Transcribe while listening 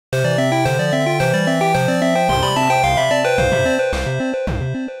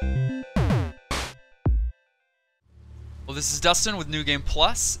this is Dustin with New Game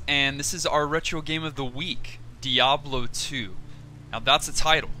Plus, and this is our retro game of the week, Diablo 2. Now that's a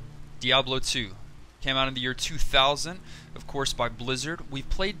title, Diablo 2. Came out in the year 2000, of course by Blizzard. We've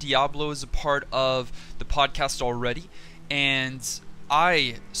played Diablo as a part of the podcast already, and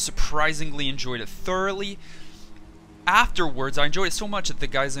I surprisingly enjoyed it thoroughly. Afterwards, I enjoyed it so much that the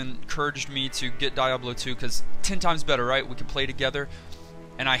guys encouraged me to get Diablo 2 because 10 times better, right? We can play together.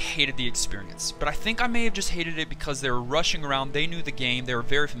 And I hated the experience. But I think I may have just hated it because they were rushing around. They knew the game. They were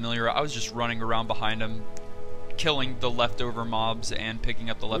very familiar. I was just running around behind them, killing the leftover mobs and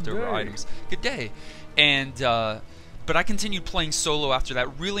picking up the leftover items. Good day. And but I continued playing solo after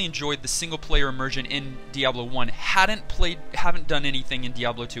that. Really enjoyed the single player immersion in Diablo 1. Haven't done anything in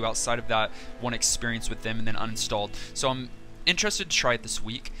Diablo 2 outside of that one experience with them and then uninstalled. So I'm interested to try it this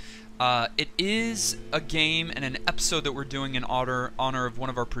week. It is a game and an episode that we're doing in honor of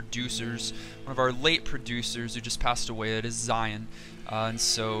one of our producers, one of our late producers who just passed away. It is Zion. And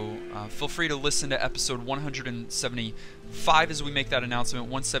so feel free to listen to episode 175 as we make that announcement,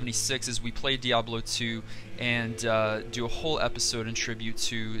 176 as we play Diablo 2 and do a whole episode in tribute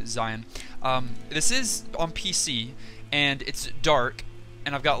to Zion. This is on PC, and it's dark,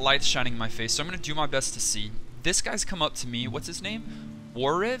 and I've got lights shining in my face, so I'm going to do my best to see. This guy's come up to me. What's his name?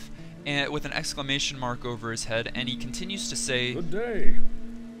 Wariv? And with an exclamation mark over his head, and he continues to say, "Good day."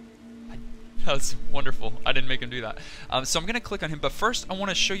 That was wonderful. I didn't make him do that. So I'm going to click on him, but first I want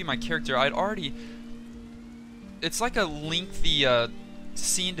to show you my character. It's like a lengthy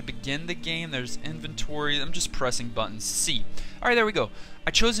scene to begin the game. There's inventory. I'm just pressing buttons. C. Alright, there we go. I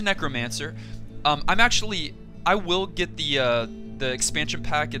chose a Necromancer. I will get the expansion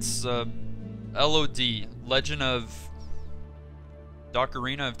pack. It's LOD, Legend of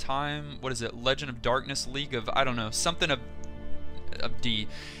Ocarina of Time, what is it? Legend of Darkness, League of, I don't know, something of D.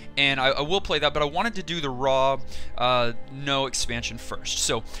 And I will play that, but I wanted to do the raw, no expansion first.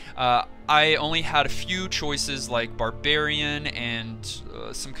 So I only had a few choices like Barbarian and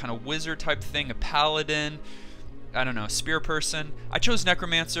some kind of wizard type thing, a Paladin, I don't know, Spear Person. I chose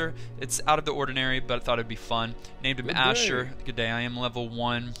Necromancer. It's out of the ordinary, but I thought it'd be fun. Named him Asher. Good day, I am level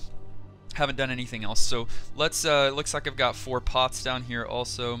 1. Haven't done anything else, so let's looks like I've got 4 pots down here,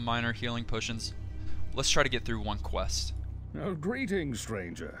 also minor healing potions. Let's try to get through one quest. Greetings,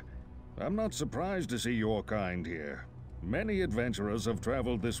 stranger. I'm not surprised to see your kind here. Many adventurers have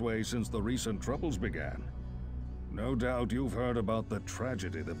traveled this way since the recent troubles began. No doubt you've heard about the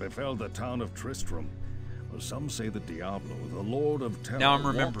tragedy that befell the town of Tristram. Some say that Diablo, the Lord of Terror, now I'm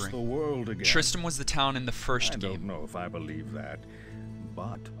walks remembering. The world again. Tristram was the town in the first game. I don't know if I believe that.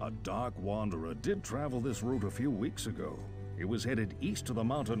 But a dark wanderer did travel this route a few weeks ago. He was headed east to the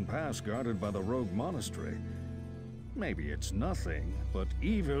mountain pass guarded by the rogue monastery. Maybe it's nothing, but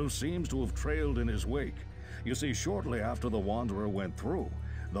evil seems to have trailed in his wake. You see, shortly after the wanderer went through,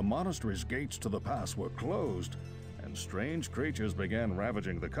 the monastery's gates to the pass were closed, and strange creatures began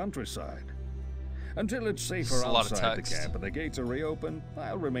ravaging the countryside. Until it's safer outside the camp and the gates are reopened,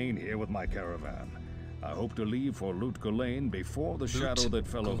 I'll remain here with my caravan. I hope to leave for Loot Ghislaine before the shadow that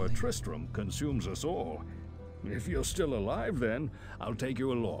fell over Tristram consumes us all. If you're still alive then, I'll take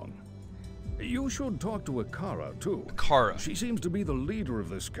you along. You should talk to Akara too. Akara. She seems to be the leader of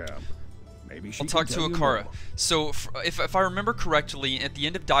this camp. Maybe she I'll talk to Akara. So if I remember correctly, at the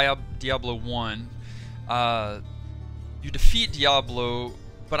end of Diablo 1, you defeat Diablo,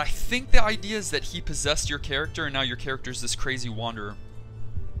 but I think the idea is that he possessed your character and now your character's this crazy wanderer.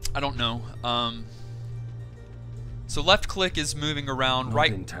 I don't know. So left click is moving around,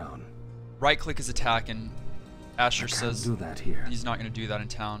 right click is attack, and Asher says do that here. He's not going to do that in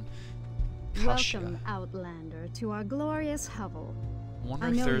town. Welcome, Outlander, to our glorious hovel. I wonder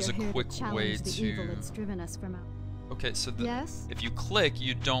if there's a quick way to... Okay, so if you click,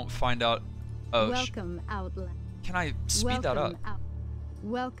 you don't find out... Oh, welcome, Outlander. Can I speed that up?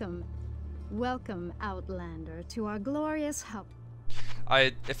 Welcome, Outlander, to our glorious hovel.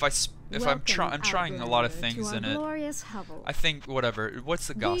 I'm trying a lot of things in it. I think whatever. What's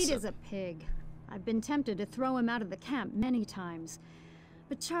the gossip? Reed is a pig. I've been tempted to throw him out of the camp many times,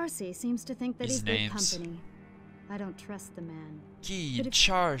 but Charcy seems to think that he's good company. I don't trust the man.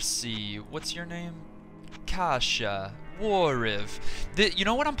 Charcy. What's your name? Kasha. Wariv. You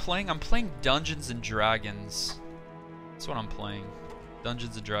know what I'm playing? I'm playing Dungeons and Dragons. That's what I'm playing.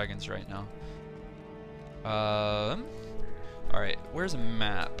 Dungeons and Dragons right now. Alright, where's a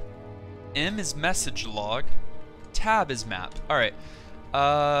map? M is message log. Tab is map. Alright.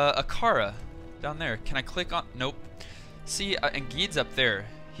 Akara. Down there. Can I click on... Nope. See, and Geed's up there.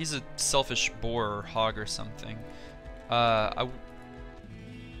 He's a selfish boar or hog or something. I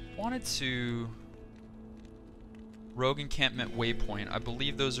wanted to... Rogue encampment waypoint. I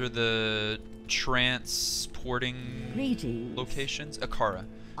believe those are the transporting Greetings. locations. Akara.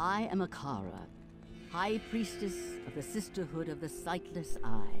 I am Akara, High Priestess of the Sisterhood of the Sightless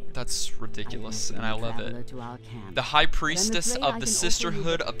Eye. That's ridiculous, and I love it. To our camp, The High Priestess of the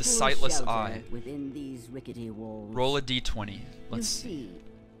Sisterhood of the Sightless Eye. Within these rickety walls. Roll a d20. Let's see.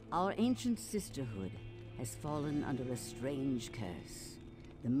 Our ancient sisterhood has fallen under a strange curse.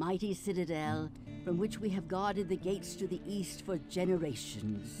 The mighty citadel, from which we have guarded the gates to the east for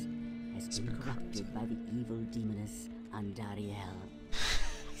generations, has been corrupted by the evil demoness Andariel.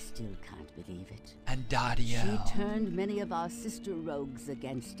 I still can't believe it. Andariel. She turned many of our sister rogues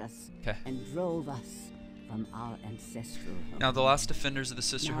against us and drove us from our ancestral home. Now the last defenders of the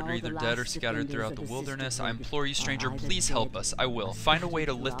Sisterhood are either dead or scattered throughout the wilderness. I implore you, stranger, please help us. I will. Find a way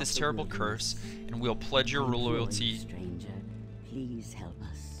to lift this terrible curse, and we'll pledge your loyalty. Stranger, please help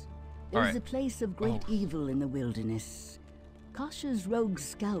us. There is a place of great evil in the wilderness. Kasha's rogue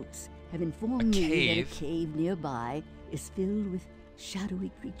scouts have informed me that a cave nearby is filled with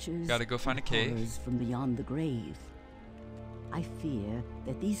shadowy creatures. Gotta go find a cave from beyond the grave. I fear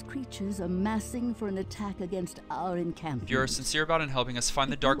that these creatures are massing for an attack against our encampment. If you are sincere about in helping us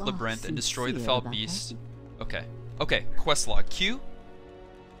find the Dark Labyrinth and destroy the Foul Beast. Okay. Okay, quest log. Q?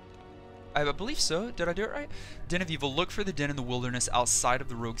 I believe so. Did I do it right? Den of Evil. Look for the den in the wilderness outside of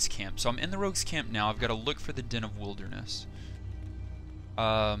the Rogue's camp. So I'm in the Rogue's camp now. I've got to look for the den of wilderness.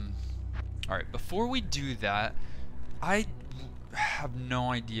 Alright, before we do that, I have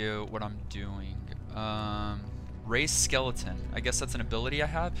no idea what I'm doing. Raise skeleton. I guess that's an ability I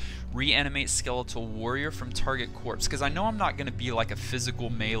have. Reanimate skeletal warrior from target corpse. Because I know I'm not going to be like a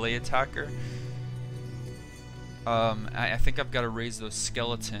physical melee attacker. I think I've got to raise those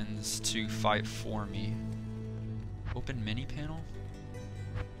skeletons to fight for me. Open mini panel.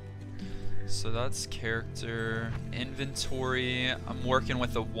 So that's character. Inventory. I'm working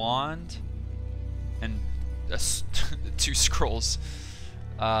with a wand. And 2 scrolls.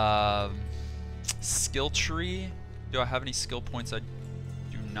 Skill tree. Do I have any skill points? I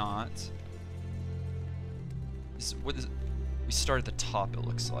do not. We start at the top, it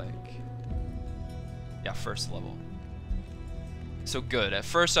looks like. Yeah, first level. So good. At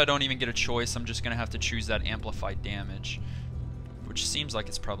first I don't even get a choice. I'm just going to have to choose that amplified damage, which seems like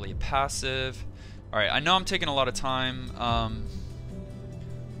it's probably a passive. Alright, I know I'm taking a lot of time,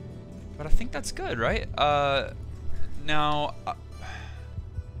 but I think that's good, right? Now,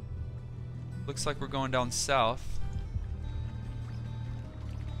 looks like we're going down south.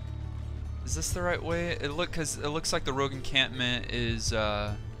 Is this the right way? Because it looks like the rogue encampment is,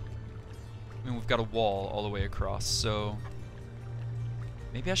 I mean, we've got a wall all the way across, so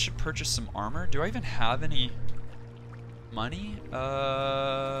maybe I should purchase some armor. Do I even have any money?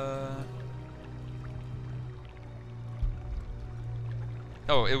 Oh,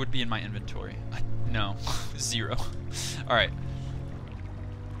 it would be in my inventory. No, 0. All right.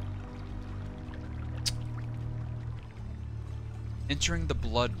 Entering the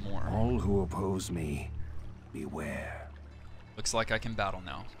Bloodmoor. All who oppose me, beware. Looks like I can battle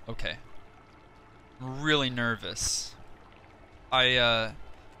now. Okay. Really nervous. I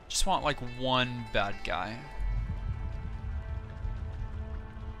just want like one bad guy.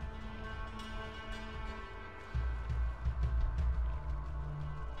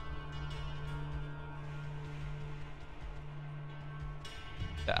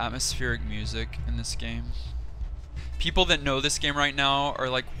 The atmospheric music in this game. People that know this game right now are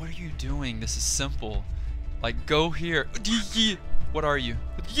like, what are you doing? This is simple. Like, go here. What are you?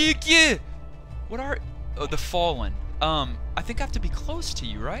 What are... Oh, the Fallen. I think I have to be close to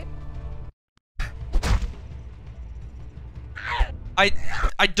you, right? I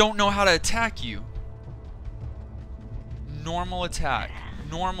don't know how to attack you. Normal attack.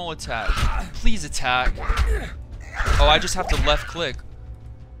 Normal attack. Please attack. Oh, I just have to left click.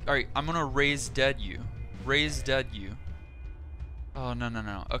 Alright, I'm gonna raise dead you. Raise dead you. Oh, no, no,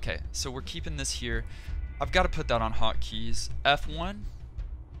 no. Okay, so we're keeping this here. I've got to put that on hotkeys. F1.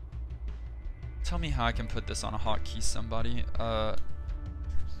 Tell me how I can put this on a hotkey, somebody.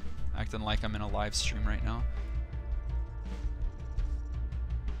 Acting like I'm in a live stream right now.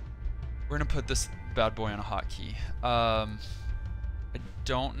 We're gonna put this bad boy on a hotkey. I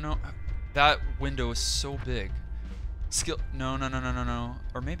don't know. That window is so big. Skill. No, no, no, no, no, no.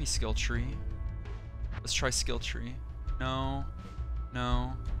 Or maybe skill tree. Let's try skill tree. No.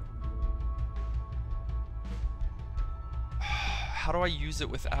 No. How do I use it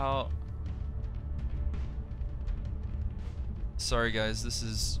without... Sorry guys, this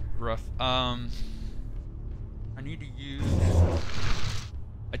is rough. I need to use...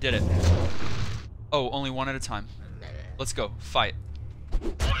 I did it. Oh, only one at a time. Let's go. Fight.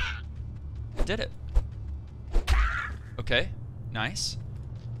 I did it. Okay. Nice.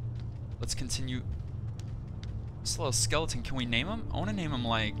 Let's continue. This little skeleton, can we name him? I want to name him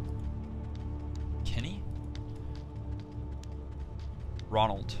like Kenny?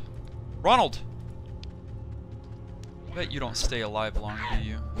 Ronald. Ronald! I bet you don't stay alive long, do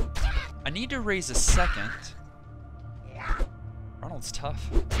you? I need to raise a second. Ronald's tough.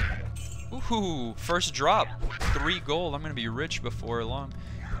 Ooh, first drop. 3 gold. I'm gonna be rich before long.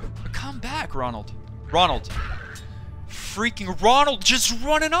 But come back, Ronald. Ronald. Freaking Ronald just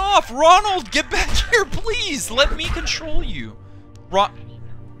running off. Ronald, get back here, please. Let me control you. I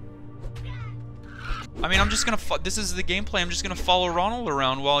mean, I'm just gonna. This is the gameplay. I'm just gonna follow Ronald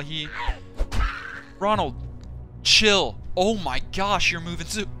around while he. Ronald, chill. Oh my gosh, you're moving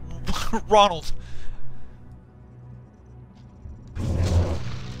to Ronald.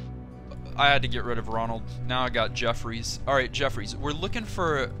 I had to get rid of Ronald. Now I got Jeffries. All right, Jeffries. We're looking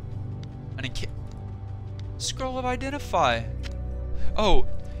for an scroll of identify. Oh,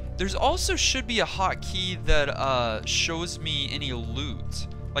 there's also should be a hotkey that shows me any loot.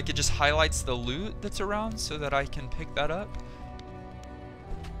 Like it just highlights the loot that's around so that I can pick that up.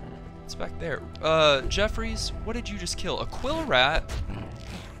 It's back there. Jeffries, what did you just kill? A quill rat?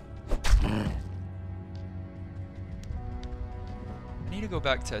 I need to go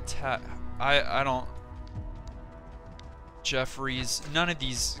back to attack. I don't... Jeffries, none of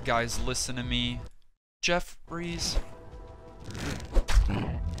these guys listen to me. Jeffries.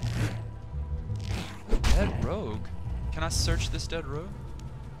 Dead rogue. Can I search this dead rogue?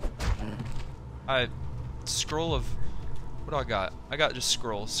 Scroll of... What do I got? I got just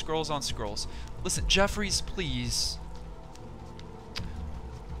scrolls. Scrolls on scrolls. Listen, Jeffries, please.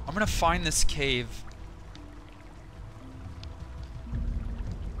 I'm gonna find this cave.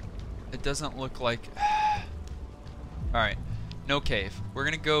 It doesn't look like... Alright. No cave. We're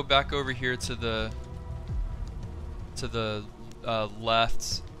gonna go back over here to the...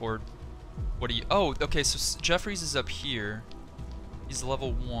 left. Or... What do you... Oh, okay, so Jeffries is up here. He's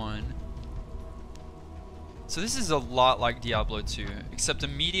level 1. So this is a lot like Diablo 2, except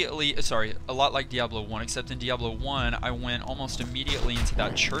immediately, sorry, a lot like Diablo 1, except in Diablo 1, I went almost immediately into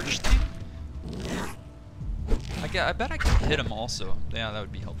that church thing. I bet I can hit him also. Yeah, that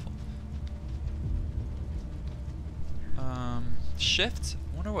would be helpful. Shift?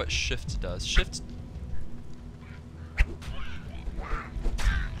 I wonder what shift does. Shift...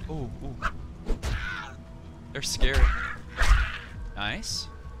 Ooh, ooh. They're scary. Nice.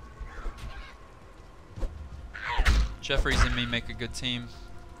 Jeffries and me make a good team.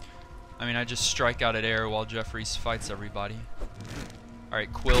 I mean, I just strike out at air while Jeffries fights everybody.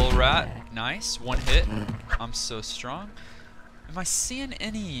 Alright, Quill Rat. Nice. 1 hit. I'm so strong. Am I seeing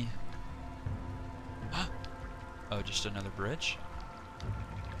any... Oh, just another bridge?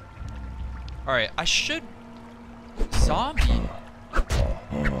 Alright, I should... Zombie?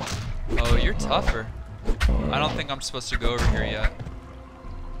 Oh, you're tougher. I don't think I'm supposed to go over here yet.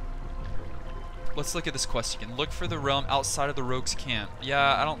 Let's look at this quest again. Look for the realm outside of the rogue's camp.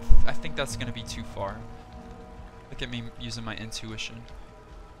 Yeah, I think that's gonna be too far. Look at me using my intuition.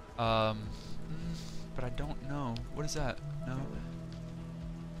 But I don't know. What is that? No.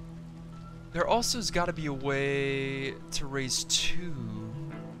 There also has got to be a way to raise 2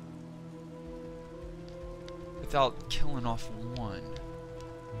 without killing off 1.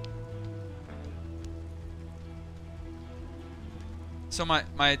 So my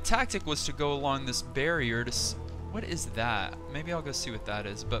tactic was to go along this barrier to... What is that? Maybe I'll go see what that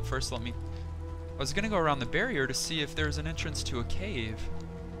is, but first let me... I was going to go around the barrier to see if there's an entrance to a cave.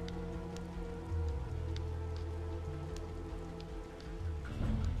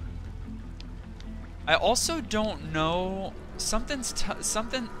 I also don't know... Something's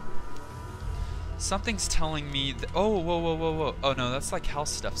telling me... Oh, whoa. Oh no, that's like house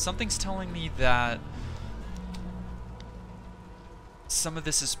stuff. Something's telling me that... Some of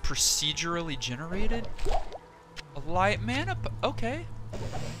this is procedurally generated. A light mana? Okay.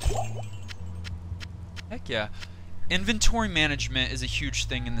 Heck yeah. Inventory management is a huge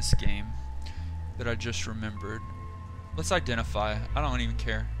thing in this game that I just remembered. Let's identify. I don't even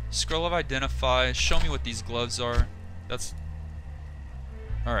care. Scroll of identify. Show me what these gloves are. That's...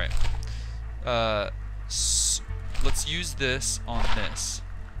 Alright. Let's use this on this.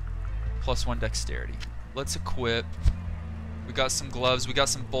 +1 dexterity. Let's equip. We got some gloves. We got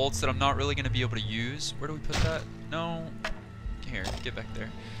some bolts that I'm not really going to be able to use. Where do we put that? No. Here, get back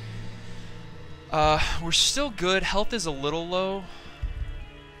there. We're still good. Health is a little low.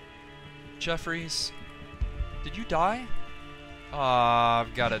 Jeffries. Did you die?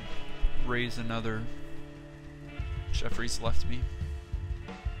 I've got to raise another. Jeffrey's left me.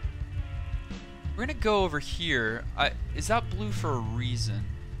 We're gonna go over here. Is that blue for a reason?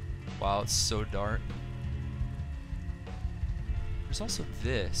 Wow, it's so dark. There's also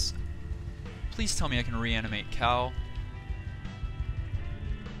this. Please tell me I can reanimate Cal.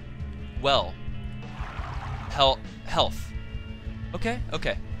 Well. Health. Okay,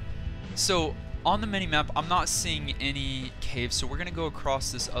 okay. So, on the minimap, I'm not seeing any caves, so we're gonna go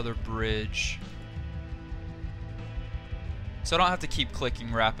across this other bridge. So I don't have to keep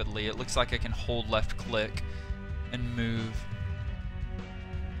clicking rapidly. It looks like I can hold left click and move.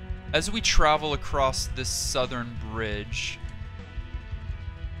 As we travel across this southern bridge,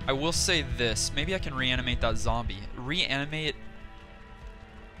 I will say this. Maybe I can reanimate that zombie. Reanimate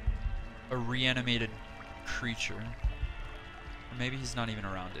a reanimated creature. Or maybe he's not even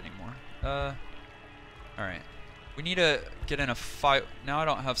around anymore. Alright. We need to get in a fight. Now I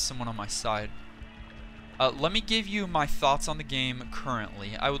don't have someone on my side. Let me give you my thoughts on the game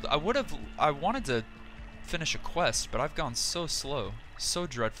currently. I wanted to finish a quest, but I've gone so slow. So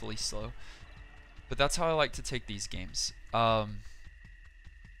dreadfully slow. But that's how I like to take these games.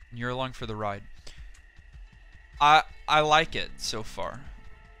 You're along for the ride. I like it so far.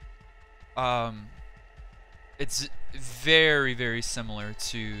 It's very, very similar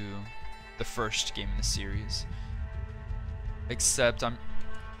to the first game in the series. Except a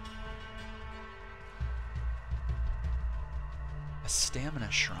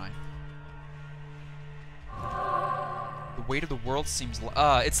stamina shrine. The weight of the world seems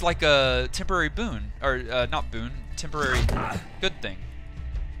it's like a temporary boon, or not boon, temporary good thing.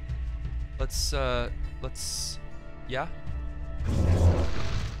 Let's yeah.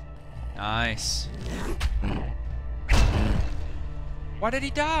 Nice. Why did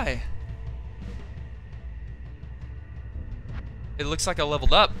he die? It looks like I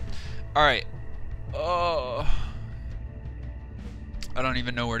leveled up. All right. Oh. I don't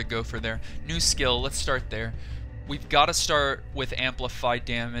even know where to go for there. New skill, let's start there. We've got to start with amplified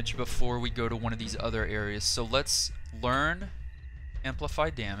damage before we go to one of these other areas. So let's learn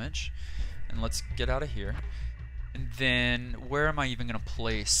amplified damage, and let's get out of here. And then, where am I even going to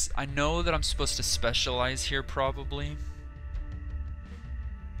place? I know that I'm supposed to specialize here probably.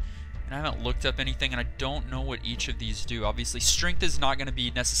 And I haven't looked up anything, and I don't know what each of these do. Obviously, strength is not going to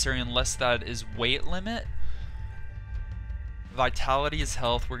be necessary unless that is weight limit. Vitality is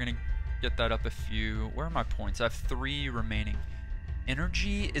health. We're going to get that up a few. Where are my points? I have 3 remaining.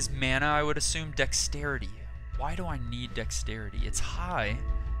 Energy is mana, I would assume. Dexterity. Why do I need dexterity? It's high.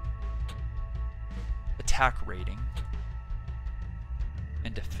 Attack rating.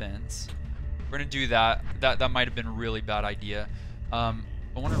 And defense. We're going to do that. That might have been a really bad idea. I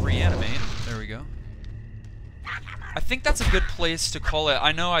want to reanimate. There we go. I think that's a good place to call it.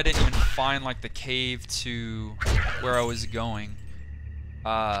 I know I didn't even find like the cave to where I was going.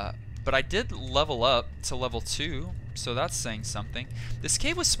 But I did level up to level 2, so that's saying something. This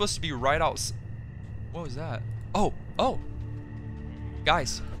cave was supposed to be right out. What was that? Oh,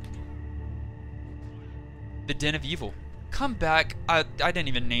 guys. The Den of Evil. Come back. I didn't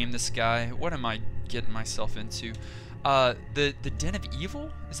even name this guy. What am I getting myself into? The Den of Evil?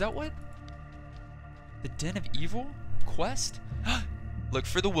 Is that what? The Den of Evil quest? Look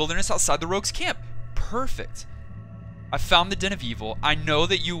for the wilderness outside the rogue's camp. Perfect. I found the Den of Evil. I know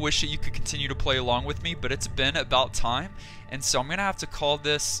that you wish that you could continue to play along with me, but it's been about time. And so I'm going to have to call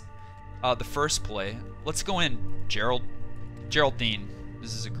this the first play. Let's go in. Geraldine.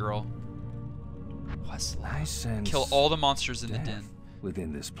 This is a girl. I sense kill all the monsters in the den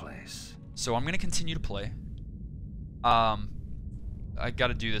within this place. So I'm going to continue to play. I got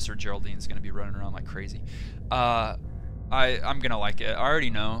to do this or Geraldine's going to be running around like crazy. I'm going to like it. I already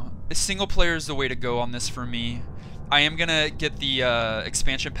know. A single player is the way to go on this for me. I am going to get the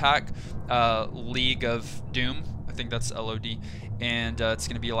expansion pack, League of Doom. I think that's LOD. And it's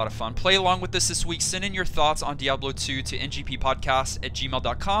going to be a lot of fun. Play along with this week. Send in your thoughts on Diablo 2 to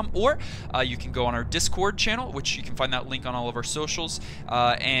ngppodcast@gmail.com, or you can go on our Discord channel, which you can find that link on all of our socials,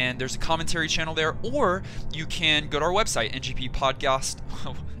 and there's a commentary channel there, or you can go to our website,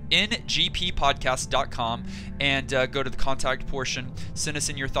 ngppodcast.com, and go to the contact portion. Send us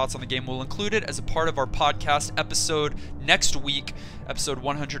in your thoughts on the game. We'll include it as a part of our podcast episode next week, episode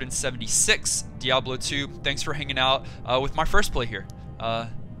 176, Diablo 2. Thanks for hanging out with my first play here.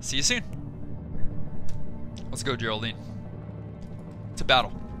 See you soon. Let's go, Geraldine. To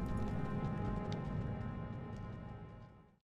battle.